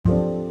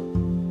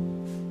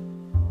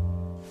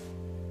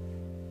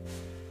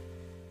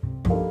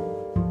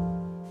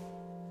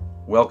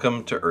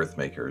Welcome to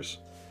Earthmakers,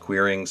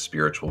 Queering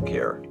Spiritual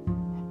Care.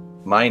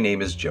 My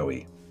name is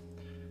Joey.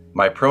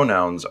 My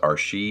pronouns are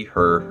she,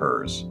 her,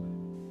 hers.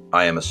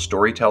 I am a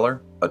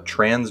storyteller, a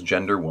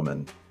transgender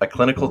woman, a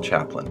clinical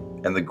chaplain,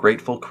 and the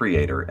grateful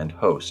creator and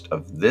host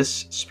of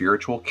this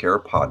spiritual care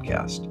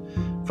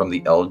podcast from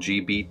the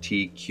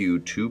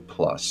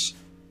LGBTQ2+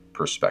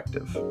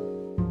 perspective.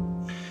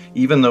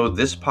 Even though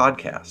this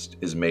podcast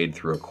is made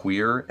through a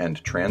queer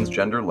and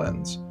transgender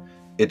lens,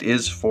 it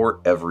is for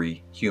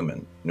every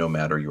human, no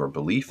matter your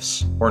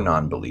beliefs or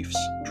non-beliefs,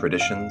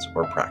 traditions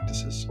or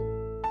practices.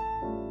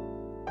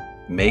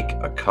 Make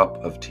a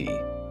cup of tea,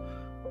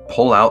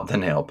 pull out the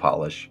nail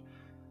polish,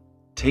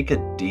 take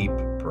a deep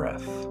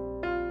breath,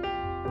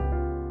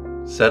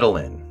 settle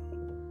in.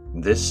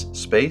 This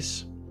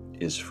space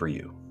is for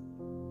you.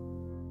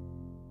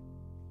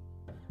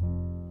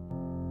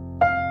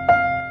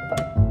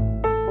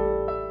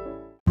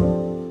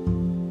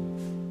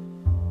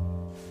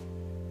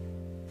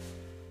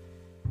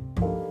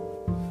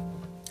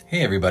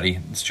 Hey everybody,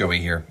 it's Joey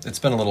here. It's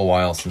been a little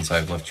while since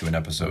I've left you an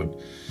episode.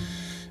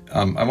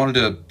 I wanted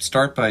to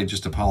start by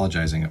just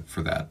apologizing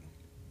for that.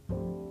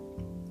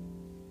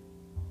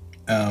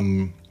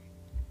 I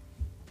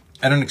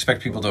don't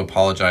expect people to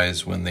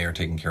apologize when they are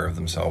taking care of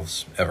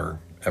themselves, ever.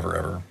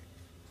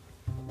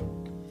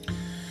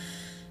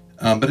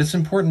 But it's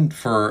important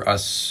for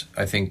us,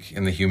 I think,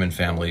 in the human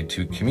family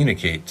to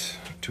communicate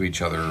to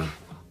each other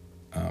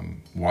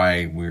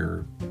why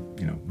we're,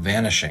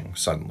 vanishing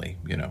suddenly,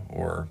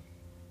 or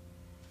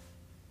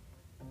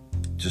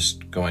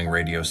just going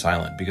radio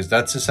silent, because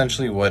that's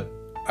essentially what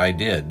I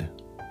did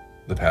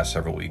the past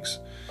several weeks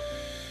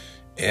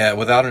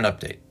without an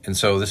update. And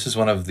so this is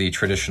one of the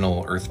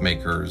traditional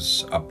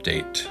Earthmakers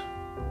update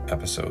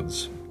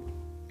episodes.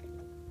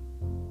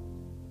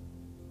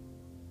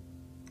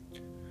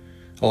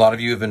 A lot of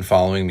you have been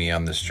following me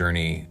on this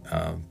journey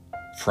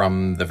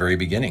from the very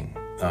beginning,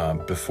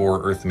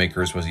 before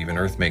Earthmakers was even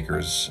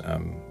Earthmakers,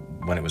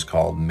 when it was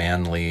called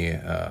Manly,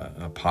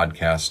 a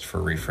podcast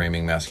for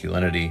reframing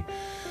masculinity.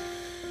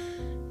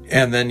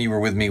 And then you were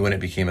with me when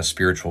it became a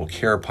spiritual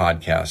care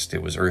podcast.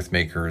 It was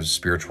Earthmakers,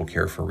 Spiritual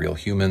Care for Real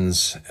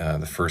Humans,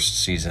 the first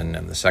season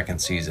and the second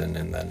season.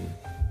 And then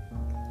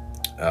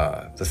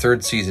the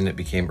third season, it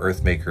became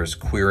Earthmakers,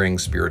 Queering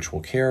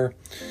Spiritual Care.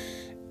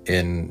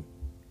 And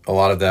a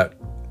lot of that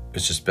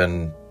has just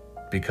been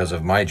because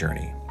of my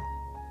journey.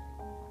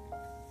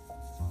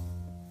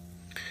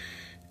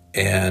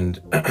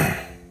 And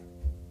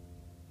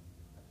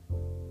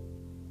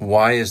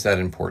why is that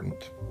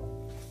important?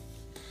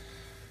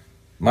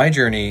 My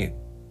journey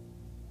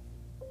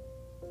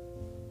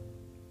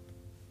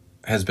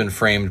has been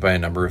framed by a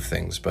number of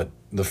things, but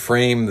the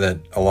frame that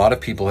a lot of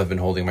people have been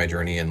holding my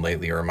journey in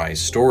lately, or my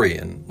story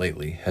in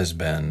lately, has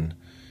been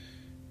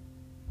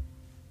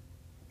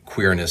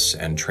queerness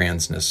and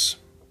transness.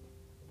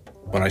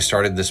 When I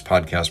started this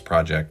podcast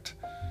project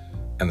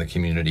and the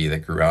community that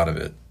grew out of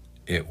it,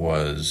 it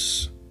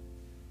was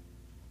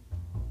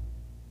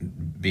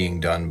being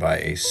done by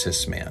a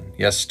cis man.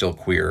 Yes, still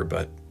queer,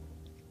 but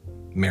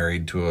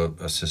married to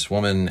a cis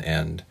woman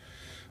and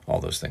all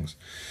those things.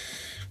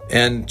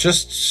 And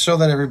just so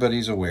that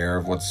everybody's aware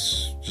of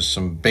just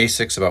some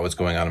basics about what's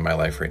going on in my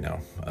life right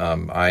now.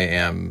 I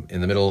am in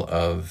the middle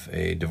of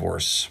a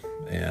divorce,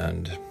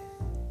 and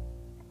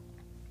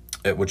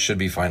which should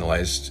be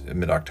finalized in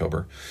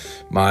mid-October.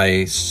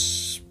 My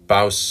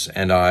spouse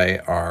and I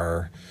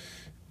are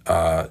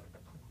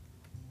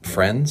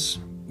friends.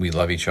 We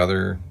love each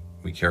other.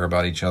 We care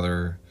about each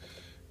other.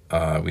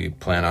 We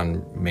plan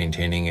on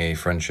maintaining a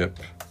friendship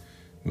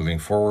moving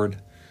forward.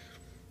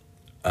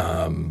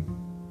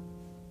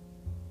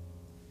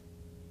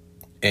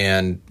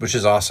 And which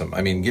is awesome.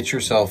 I mean, if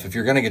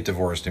you're going to get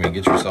divorced,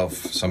 get yourself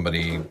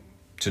somebody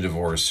to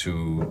divorce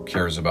who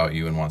cares about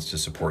you and wants to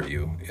support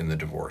you in the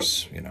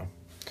divorce,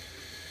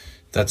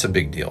 That's a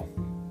big deal.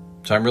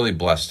 So I'm really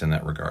blessed in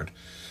that regard.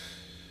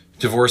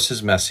 Divorce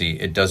is messy.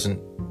 It doesn't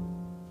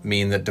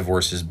mean that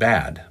divorce is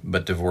bad,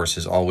 but divorce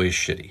is always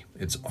shitty.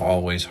 It's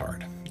always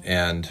hard.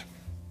 And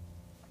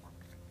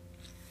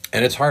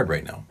it's hard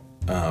right now.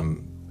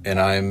 And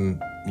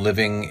I'm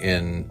living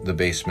in the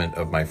basement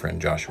of my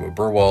friend Joshua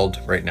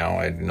Burwald right now.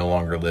 I no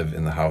longer live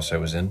in the house I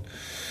was in.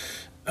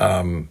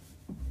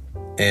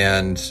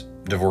 And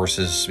divorce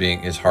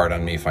is hard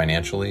on me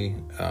financially.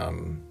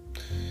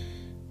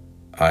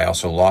 I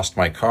also lost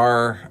my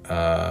car,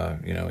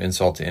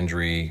 insult to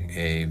injury.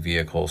 A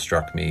vehicle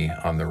struck me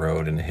on the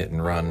road in a hit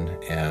and run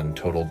and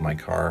totaled my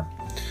car.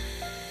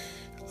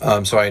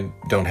 So I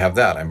don't have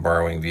that. I'm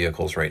borrowing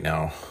vehicles right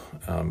now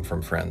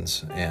from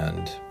friends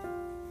and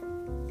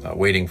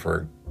waiting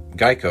for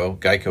Geico.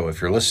 Geico, if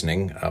you're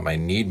listening, I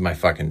need my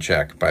fucking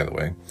check, by the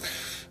way.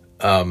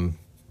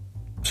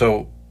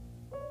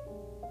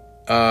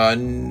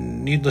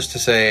 Needless to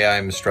say,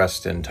 I'm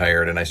stressed and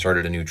tired, and I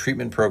started a new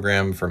treatment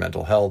program for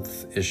mental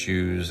health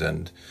issues,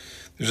 and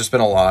there's just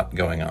been a lot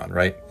going on,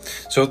 right?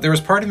 So there was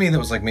part of me that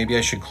was like, maybe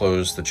I should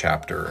close the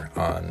chapter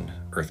on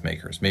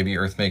Earthmakers. Maybe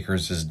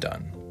Earthmakers is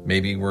done.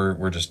 Maybe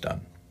we're just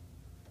done.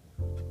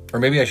 Or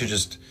maybe I should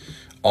just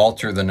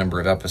alter the number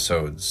of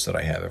episodes that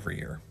I have every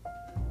year.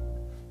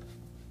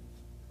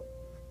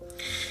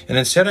 And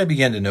instead, I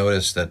began to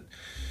notice that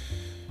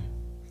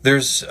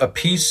there's a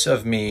piece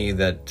of me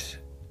that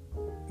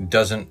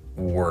doesn't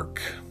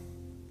work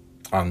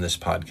on this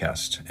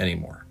podcast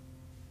anymore.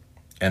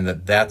 And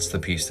that's the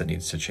piece that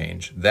needs to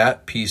change.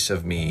 That piece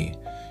of me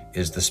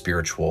is the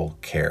spiritual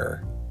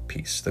care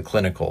piece, the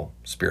clinical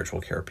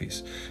spiritual care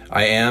piece.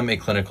 I am a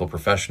clinical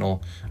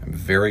professional. I'm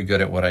very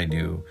good at what I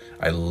do.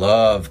 I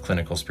love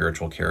clinical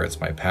spiritual care. It's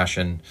my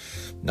passion,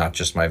 not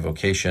just my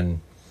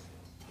vocation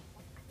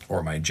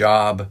or my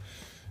job.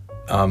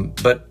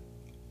 But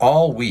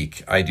all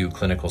week I do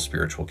clinical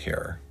spiritual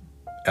care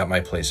at my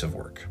place of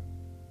work.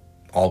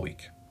 All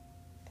week,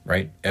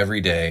 right?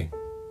 Every day.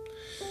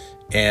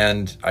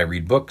 And I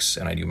read books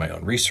and I do my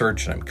own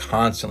research, and I'm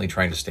constantly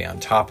trying to stay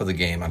on top of the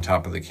game,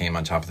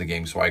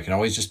 so I can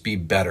always just be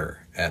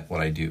better at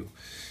what I do.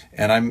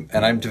 And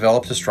I'm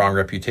developed a strong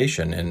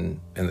reputation in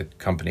the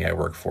company I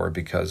work for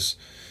because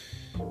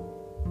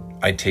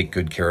I take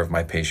good care of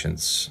my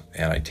patients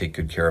and I take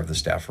good care of the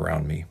staff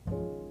around me.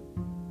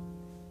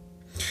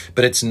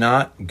 But it's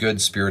not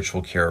good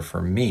spiritual care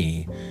for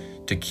me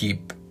to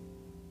keep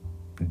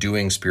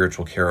doing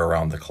spiritual care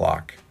around the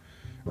clock.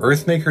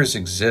 Earthmakers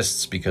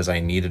exists because I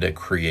needed a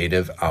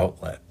creative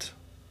outlet.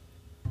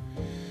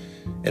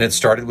 And it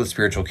started with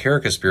spiritual care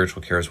because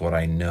spiritual care is what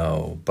I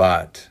know.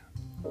 But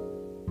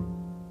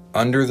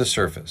under the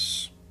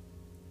surface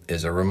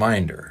is a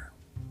reminder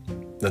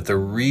that the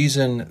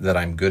reason that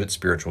I'm good at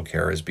spiritual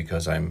care is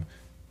because I'm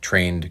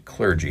trained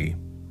clergy.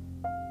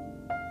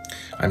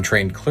 I'm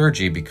trained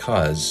clergy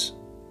because,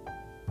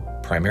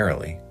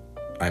 primarily,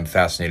 I'm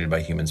fascinated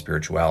by human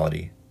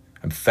spirituality.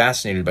 I'm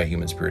fascinated by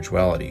human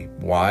spirituality.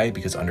 Why?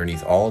 Because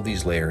underneath all of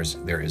these layers,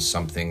 there is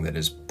something that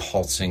is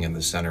pulsing in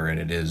the center, and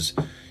it is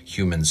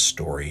human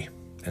story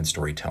and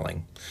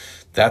storytelling.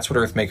 That's what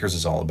Earthmakers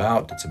is all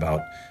about. It's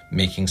about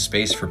making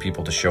space for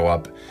people to show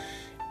up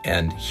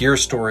and hear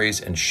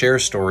stories and share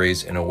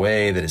stories in a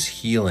way that is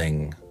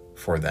healing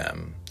for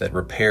them, that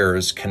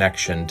repairs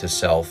connection to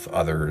self,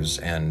 others,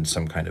 and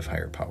some kind of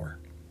higher power.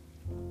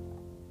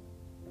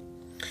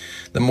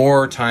 The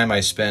more time I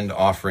spend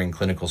offering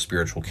clinical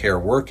spiritual care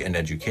work and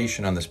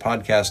education on this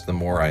podcast, the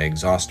more I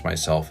exhaust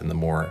myself and the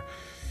more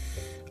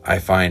I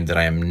find that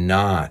I am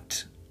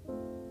not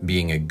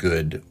being a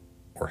good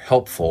or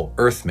helpful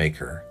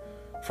earthmaker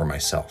for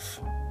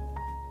myself.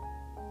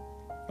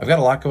 I've got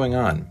a lot going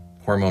on.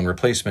 Hormone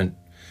replacement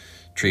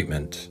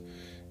treatment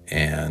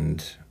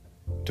and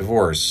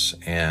divorce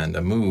and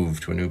a move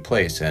to a new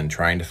place and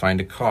trying to find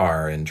a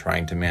car and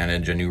trying to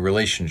manage a new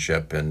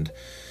relationship and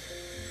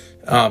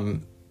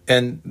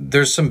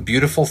there's some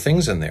beautiful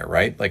things in there,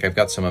 right? Like I've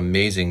got some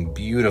amazing,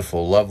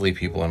 beautiful, lovely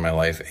people in my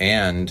life,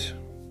 and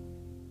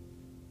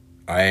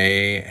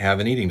I have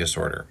an eating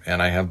disorder,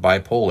 and I have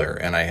bipolar,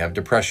 and I have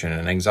depression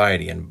and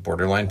anxiety and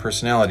borderline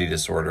personality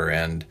disorder,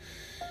 and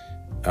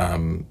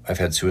I've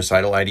had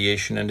suicidal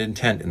ideation and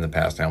intent in the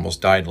past. I almost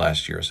died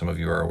last year. Some of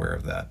you are aware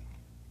of that.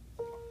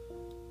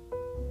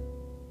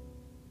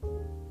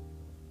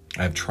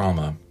 I have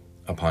trauma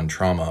upon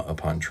trauma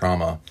upon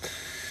trauma,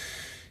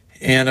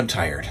 and I'm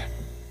tired.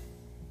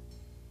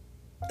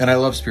 And I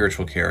love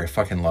spiritual care. I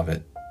fucking love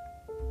it.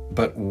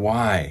 But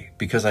why?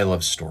 Because I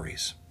love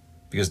stories.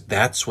 Because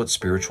that's what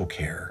spiritual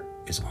care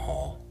is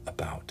all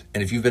about.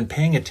 And if you've been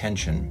paying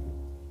attention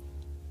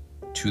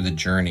to the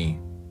journey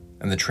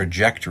and the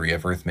trajectory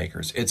of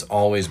Earthmakers, it's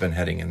always been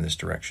heading in this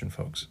direction,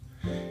 folks.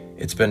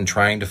 It's been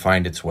trying to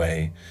find its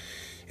way,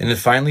 and it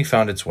finally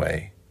found its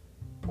way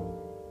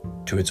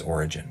to its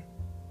origin.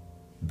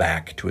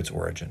 Back to its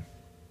origin.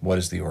 What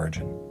is the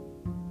origin?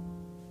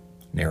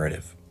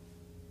 Narrative.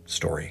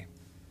 Story.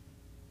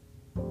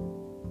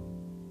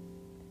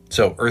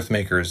 So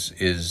Earthmakers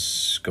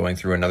is going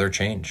through another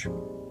change.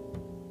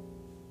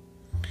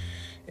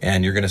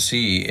 And you're going to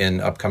see in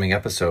upcoming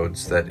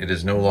episodes that it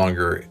is no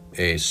longer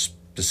a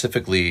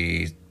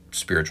specifically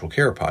spiritual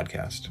care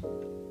podcast.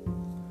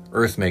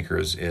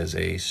 Earthmakers is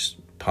a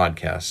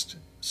podcast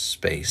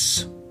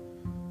space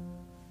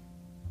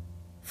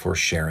for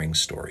sharing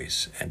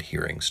stories and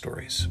hearing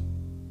stories.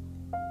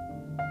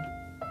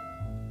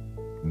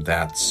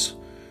 That's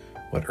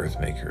what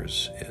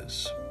Earthmakers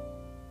is.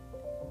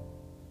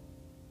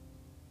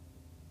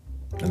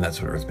 And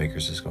that's what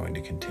Earthmakers is going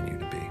to continue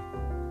to be.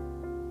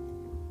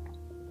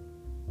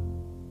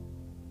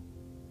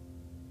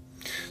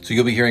 So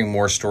you'll be hearing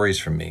more stories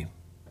from me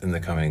in the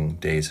coming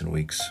days and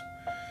weeks.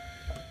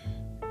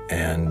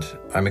 And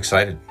I'm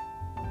excited.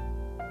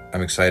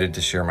 I'm excited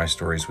to share my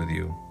stories with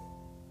you.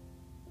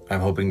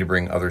 I'm hoping to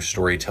bring other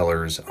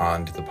storytellers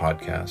onto the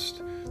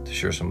podcast to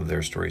share some of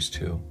their stories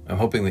too. I'm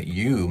hoping that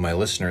you, my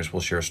listeners,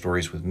 will share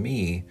stories with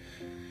me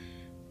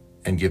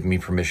and give me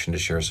permission to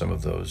share some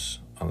of those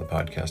on the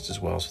podcast as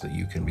well so that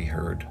you can be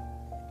heard.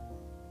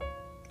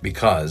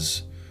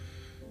 Because,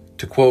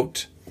 to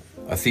quote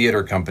a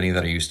theater company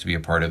that I used to be a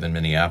part of in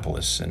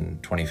Minneapolis in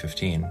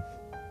 2015,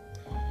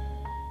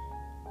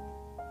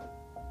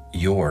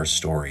 your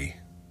story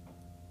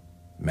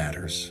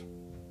matters.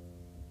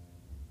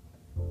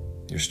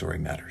 Your story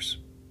matters.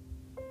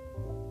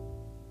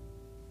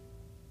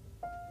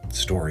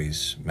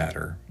 Stories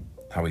matter.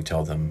 How we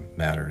tell them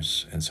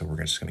matters. And so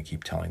we're just going to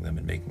keep telling them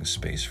and making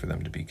space for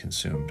them to be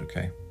consumed,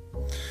 okay?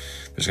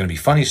 There's going to be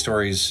funny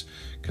stories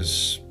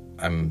because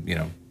I'm,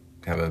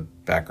 have a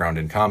background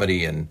in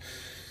comedy, and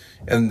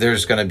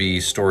there's going to be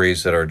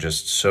stories that are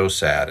just so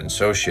sad and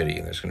so shitty,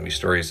 and there's going to be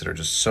stories that are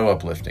just so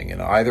uplifting. And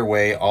either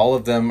way, all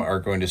of them are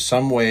going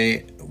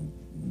to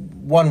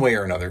one way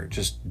or another,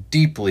 just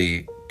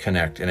deeply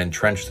connect and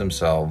entrench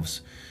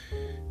themselves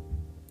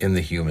in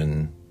the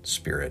human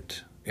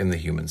spirit, in the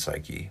human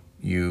psyche.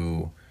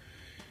 You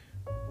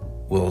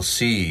will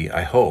see,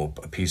 I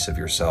hope, a piece of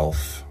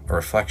yourself, a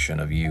reflection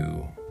of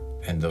you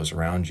and those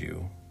around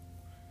you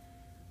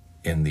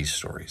in these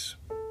stories.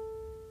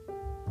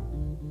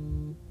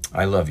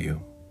 I love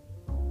you.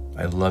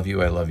 I love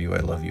you. I love you. I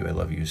love you. I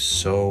love you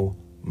so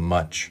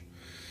much.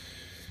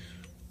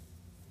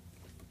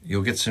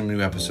 You'll get some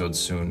new episodes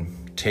soon.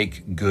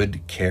 Take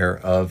good care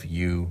of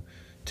you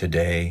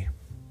today.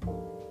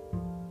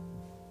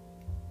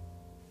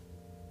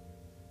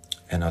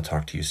 And I'll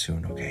talk to you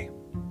soon, okay?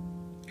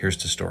 Here's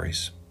to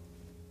stories.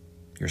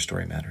 Your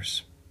story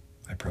matters.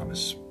 I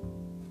promise.